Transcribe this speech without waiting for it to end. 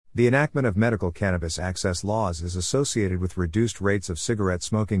The enactment of medical cannabis access laws is associated with reduced rates of cigarette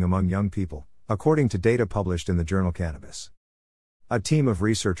smoking among young people, according to data published in the journal Cannabis. A team of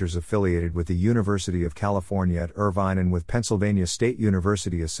researchers affiliated with the University of California at Irvine and with Pennsylvania State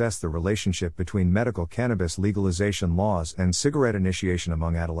University assessed the relationship between medical cannabis legalization laws and cigarette initiation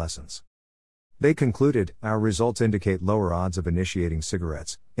among adolescents. They concluded, our results indicate lower odds of initiating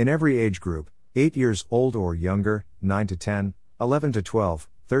cigarettes, in every age group, 8 years old or younger, 9 to 10, 11 to 12,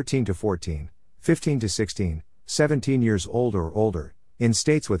 13 to 14, 15 to 16, 17 years old or older, in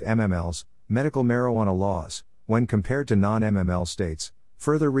states with MMLs, medical marijuana laws. When compared to non-MML states,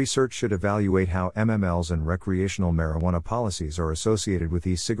 further research should evaluate how MMLs and recreational marijuana policies are associated with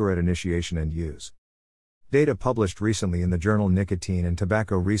e-cigarette initiation and use. Data published recently in the journal Nicotine and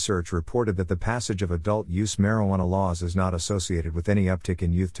Tobacco Research reported that the passage of adult-use marijuana laws is not associated with any uptick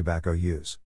in youth tobacco use.